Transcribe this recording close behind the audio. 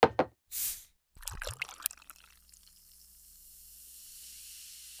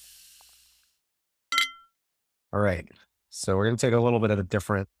All right. So we're going to take a little bit of a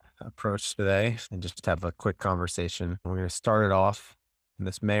different approach today and just have a quick conversation. We're going to start it off. And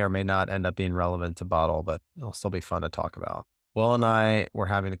this may or may not end up being relevant to Bottle, but it'll still be fun to talk about. Will and I were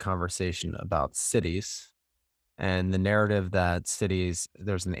having a conversation about cities and the narrative that cities,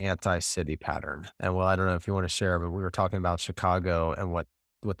 there's an anti-city pattern. And well, I don't know if you want to share, but we were talking about Chicago and what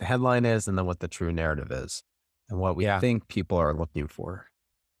the headline is and then what the true narrative is and what we Yeah. think people are looking for.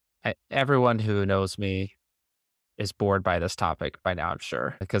 Everyone who knows me is bored by this topic by now, I'm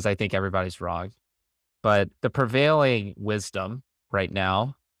sure, because I think everybody's wrong. But the prevailing wisdom right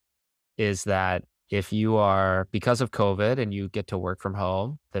now is that if you are, because of COVID and you get to work from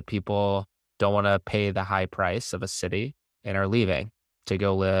home, that people don't want to pay the high price of a city and are leaving to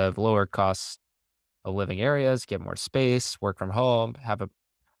go live lower costs of living areas, get more space, work from home, have a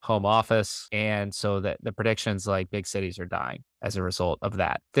home office. And so that the predictions like big cities are dying as a result of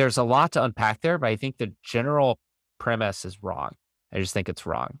that. There's a lot to unpack there, but I think the general premise is wrong. I just think it's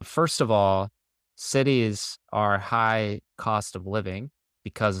wrong. First of all, cities are high cost of living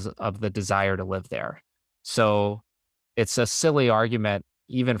because of the desire to live there. So it's a silly argument,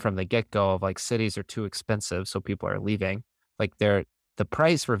 even from the get go, of like cities are too expensive, so people are leaving. Like the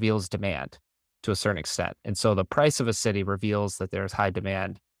price reveals demand to a certain extent. And so the price of a city reveals that there's high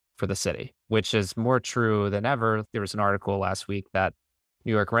demand for the city, which is more true than ever. There was an article last week that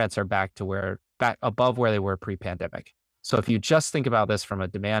New York rents are back above where they were pre-pandemic. So if you just think about this from a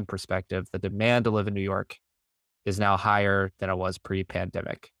demand perspective, the demand to live in New York is now higher than it was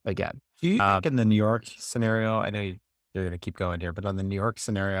pre-pandemic again. Do you Um, think in the New York scenario, I know you're going to keep going here, but on the New York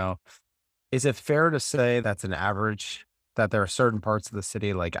scenario, is it fair to say that's an average that there are certain parts of the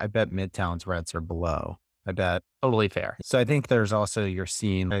city, like I bet Midtown's rents are below. I bet. Totally fair. So I think there's also, you're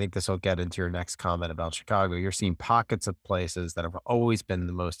seeing, I think this will get into your next comment about Chicago. You're seeing pockets of places that have always been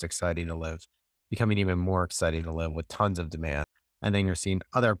the most exciting to live, becoming even more exciting to live with tons of demand. And then you're seeing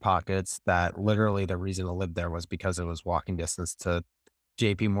other pockets that literally the reason to live there was because it was walking distance to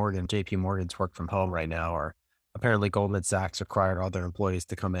JP Morgan. JP Morgan's work from home right now, or apparently Goldman Sachs required all their employees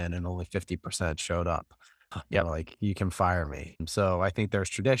to come in and only 50% showed up. They're Yep. like, you can fire me. So I think there's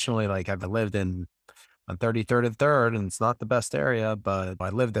traditionally, like I've lived in on 33rd and 3rd, and it's not the best area, but I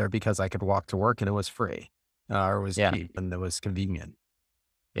lived there because I could walk to work and it was free, or it was Yeah. cheap and it was convenient.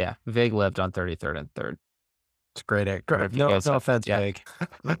 Yeah. Vig lived on 33rd and 3rd. It's a great area. I don't know if you No, guys no have, offense, yeah. Big.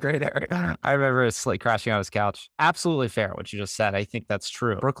 Great area. I remember it's like crashing on his couch. Absolutely fair what you just said. I think that's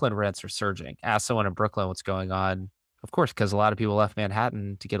true. Brooklyn rents are surging. Ask someone in Brooklyn what's going on. Of course, because a lot of people left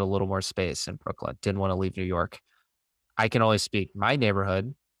Manhattan to get a little more space in Brooklyn, didn't want to leave New York. I can only speak my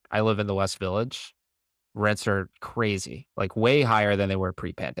neighborhood. I live in the West Village. Rents are crazy, like way higher than they were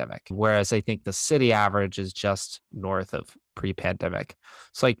pre-pandemic. Whereas I think the city average is just north of pre-pandemic.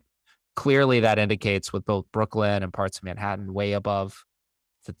 So like clearly that indicates with both Brooklyn and parts of Manhattan way above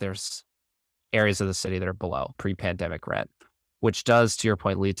that there's areas of the city that are below pre-pandemic rent, which does, to your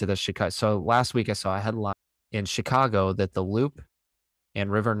point, lead to the Chicago. So last week I saw a headline in Chicago that the Loop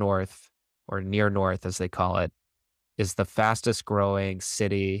and River North, or near North as they call it, is the fastest growing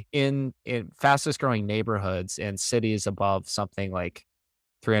city in fastest growing neighborhoods in cities above something like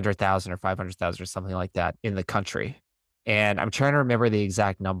 300,000 or 500,000 or something like that in the country. And I'm trying to remember the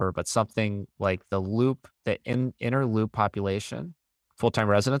exact number, but something like the loop, inner loop population, full-time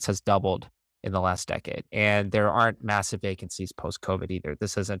residents has doubled in the last decade. And there aren't massive vacancies post-COVID either.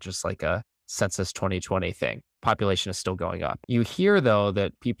 This isn't just like a census 2020 thing. Population is still going up. You hear though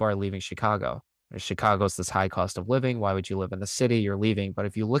that people are leaving Chicago. Chicago's this high cost of living. Why would you live in the city? You're leaving. But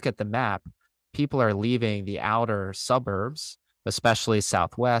if you look at the map, people are leaving the outer suburbs, especially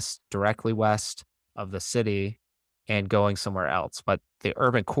southwest, directly west of the city, and going somewhere else. But the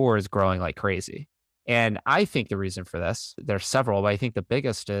urban core is growing like crazy. And I think the reason for this, there's several, but I think the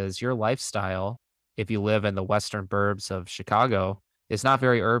biggest is your lifestyle, if you live in the western burbs of Chicago, is not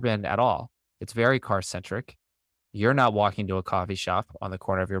very urban at all. It's very car centric. You're not walking to a coffee shop on the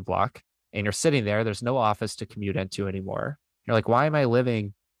corner of your block and you're sitting there. There's no office to commute into anymore. You're like, why am I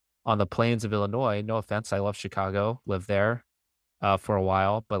living on the plains of Illinois? No offense. I love Chicago, lived there for a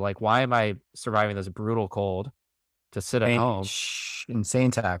while, but like, why am I surviving this brutal cold to sit at Paying home,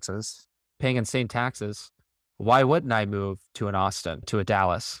 insane taxes. paying insane taxes? Why wouldn't I move to an Austin, to a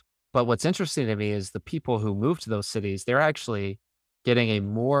Dallas? But what's interesting to me is the people who move to those cities, they're actually getting a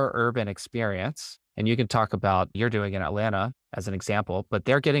more urban experience. And you can talk about you're doing in Atlanta as an example, but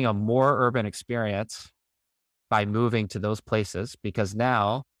they're getting a more urban experience by moving to those places because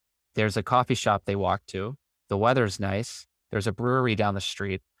now there's a coffee shop they walk to. The weather's nice. There's a brewery down the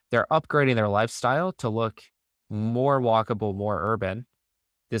street. They're upgrading their lifestyle to look more walkable, more urban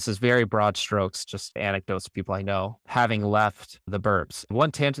This is very broad strokes, just anecdotes of people I know having left the burbs.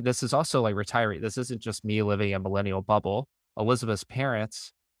 One tangent, this is also like retiree. This isn't just me living a millennial bubble. Elizabeth's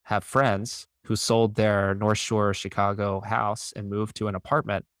parents have friends who sold their North Shore Chicago house and moved to an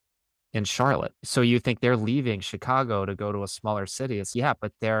apartment in Charlotte. So you think they're leaving Chicago to go to a smaller city. It's yeah,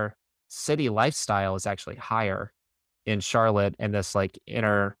 but their city lifestyle is actually higher in Charlotte in this like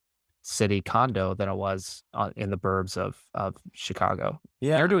inner city condo than it was in the burbs of Chicago.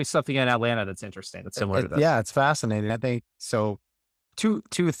 Yeah. They're doing something in Atlanta that's interesting, that's similar to this. Yeah, it's fascinating. I think so. Two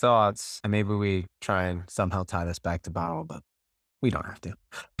thoughts, and maybe we try and somehow tie this back to bottle, but we don't have to.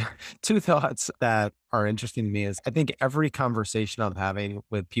 Two thoughts that are interesting to me is I think every conversation I'm having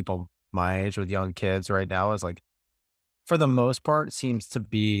with people my age, with young kids right now, is like, for the most part, seems to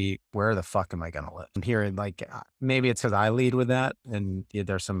be where the fuck am I going to live? I'm hearing like, maybe it's because I lead with that and yeah,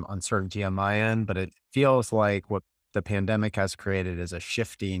 there's some uncertainty on my end, but it feels like what the pandemic has created is a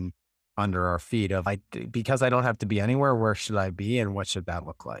shifting under our feet of like, because I don't have to be anywhere, where should I be and what should that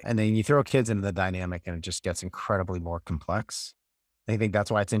look like? And then you throw kids into the dynamic and it just gets incredibly more complex. I think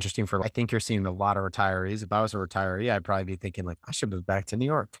that's why it's interesting I think you're seeing a lot of retirees. If I was a retiree, I'd probably be thinking like, I should move back to New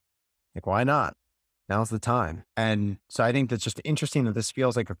York. Like, why not? Now's the time. And so I think that's just interesting that this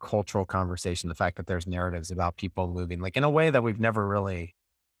feels like a cultural conversation. The fact that there's narratives about people moving, like in a way that we've never really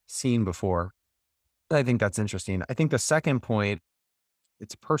seen before. I think that's interesting. I think the second point,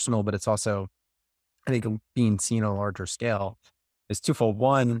 it's personal, but it's also, I think, being seen on a larger scale is twofold.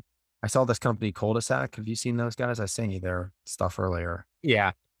 One, I saw this company Cul-de-sac. Have you seen those guys? I sent you their stuff earlier.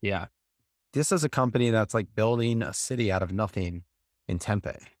 Yeah. Yeah. This is a company that's like building a city out of nothing in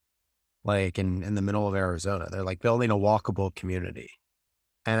Tempe, like in the middle of Arizona. They're like building a walkable community.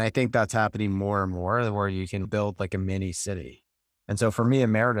 And I think that's happening more and more where you can build like a mini city. And so for me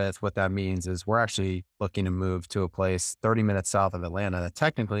and Meredith, what that means is we're actually looking to move to a place 30 minutes south of Atlanta that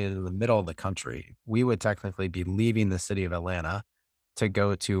technically is in the middle of the country. We would technically be leaving the city of Atlanta to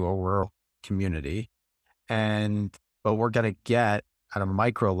go to a rural community. But we're going to get at a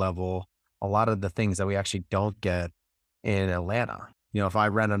micro level a lot of the things that we actually don't get in Atlanta. If I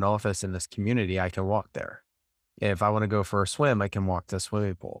rent an office in this community, I can walk there. If I want to go for a swim, I can walk to a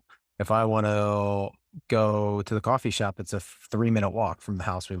swimming pool. If I want to go to the coffee shop, it's a 3-minute walk from the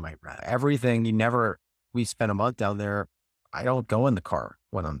house we might rent. Everything we spend a month down there. I don't go in the car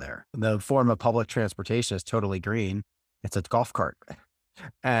when I'm there. The form of public transportation is totally green. It's a golf cart.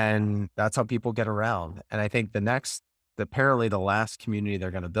 And that's how people get around. And I think apparently the last community they're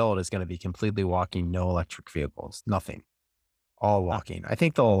going to build is going to be completely walking, no electric vehicles, nothing, all walking. I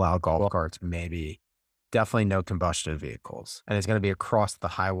think they'll allow golf carts, maybe. Definitely no combustion vehicles. And it's going to be across the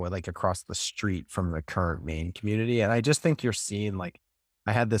highway, like across the street from the current main community. And I just think you're seeing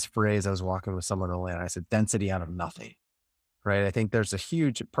I had this phrase, I was walking with someone in Atlanta. I said, density out of nothing, right? I think there's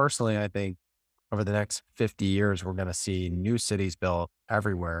personally, I think over the next 50 years, we're going to see new cities built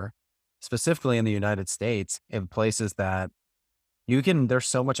everywhere, specifically in the United States, in places that there's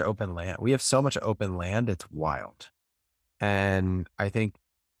so much open land. We have so much open land. It's wild. And I think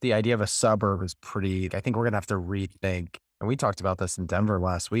the idea of a suburb I think we're going to have to rethink. And we talked about this in Denver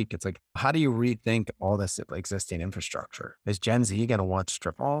last week. It's like, how do you rethink all this existing infrastructure? Is Gen Z going to want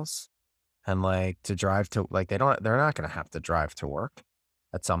strip malls and to drive to, they're not going to have to drive to work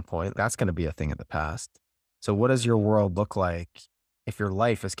at some point. That's going to be a thing of the past. So what does your world look like if your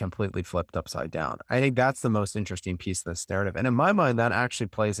life is completely flipped upside down? I think that's the most interesting piece of this narrative. And in my mind, that actually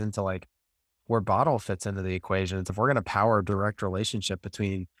plays into where bottle fits into the equation. Is if we're going to power a direct relationship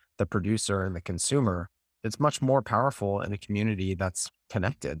between the producer and the consumer, it's much more powerful in a community that's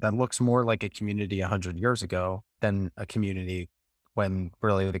connected, that looks more like a community 100 years ago than a community when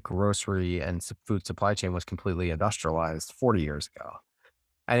really the grocery and food supply chain was completely industrialized 40 years ago.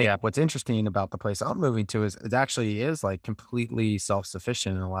 I think what's interesting about the place I'm moving to is it actually is completely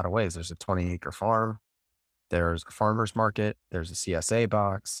self-sufficient in a lot of ways. There's a 20-acre farm. There's a farmer's market. There's a CSA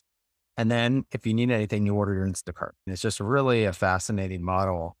box. And then if you need anything, you order your Instacart. And it's just really a fascinating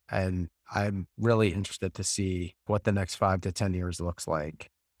model. And I'm really interested to see what the next 5 to 10 years looks like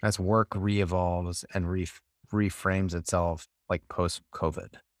as work re-evolves and reframes itself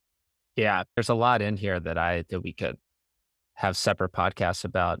post-COVID. Yeah. There's a lot in here that we could have separate podcasts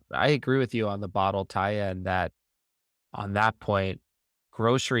about. I agree with you on the bottle tie-in that on that point,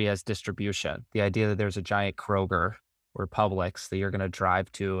 grocery as distribution, the idea that there's a giant Kroger or Publix that you're going to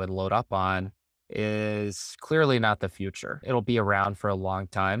drive to and load up on is clearly not the future. It'll be around for a long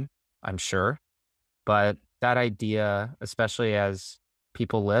time, I'm sure. But that idea, especially as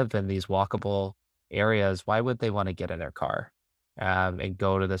people live in these walkable areas, why would they want to get in their car? and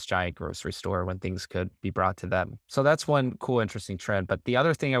go to this giant grocery store when things could be brought to them. So that's one cool, interesting trend. But the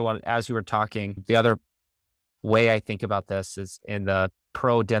other thing I want, as you were talking, the other way I think about this is in the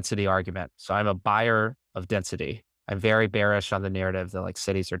pro density argument. So I'm a buyer of density. I'm very bearish on the narrative that like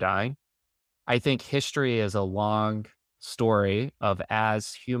cities are dying. I think history is a long story of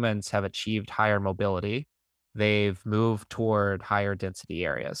as humans have achieved higher mobility, they've moved toward higher density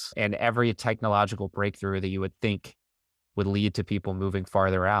areas. And every technological breakthrough that you would think would lead to people moving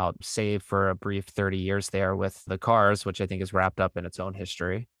farther out, save for a brief 30 years there with the cars, which I think is wrapped up in its own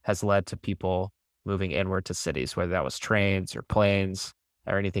history, has led to people moving inward to cities, whether that was trains or planes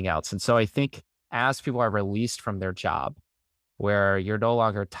or anything else. And so I think as people are released from their job, where you're no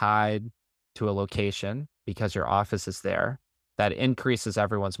longer tied to a location because your office is there, that increases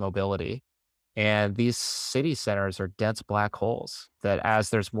everyone's mobility. And these city centers are dense black holes that, as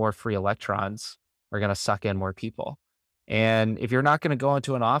there's more free electrons, are going to suck in more people. And if you're not going to go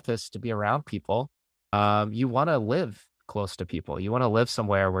into an office to be around people, you want to live close to people. You want to live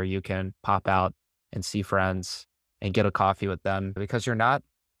somewhere where you can pop out and see friends and get a coffee with them because you're not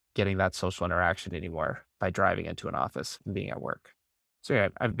getting that social interaction anymore by driving into an office and being at work. So yeah,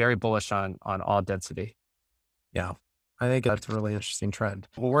 I'm very bullish on all density. Yeah. I think that's a really interesting trend.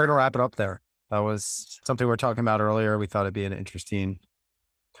 Well, we're going to wrap it up there. That was something we were talking about earlier. We thought it'd be an interesting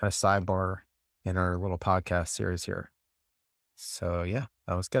kind of sidebar in our little podcast series here. So yeah,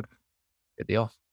 that was good. Good deal.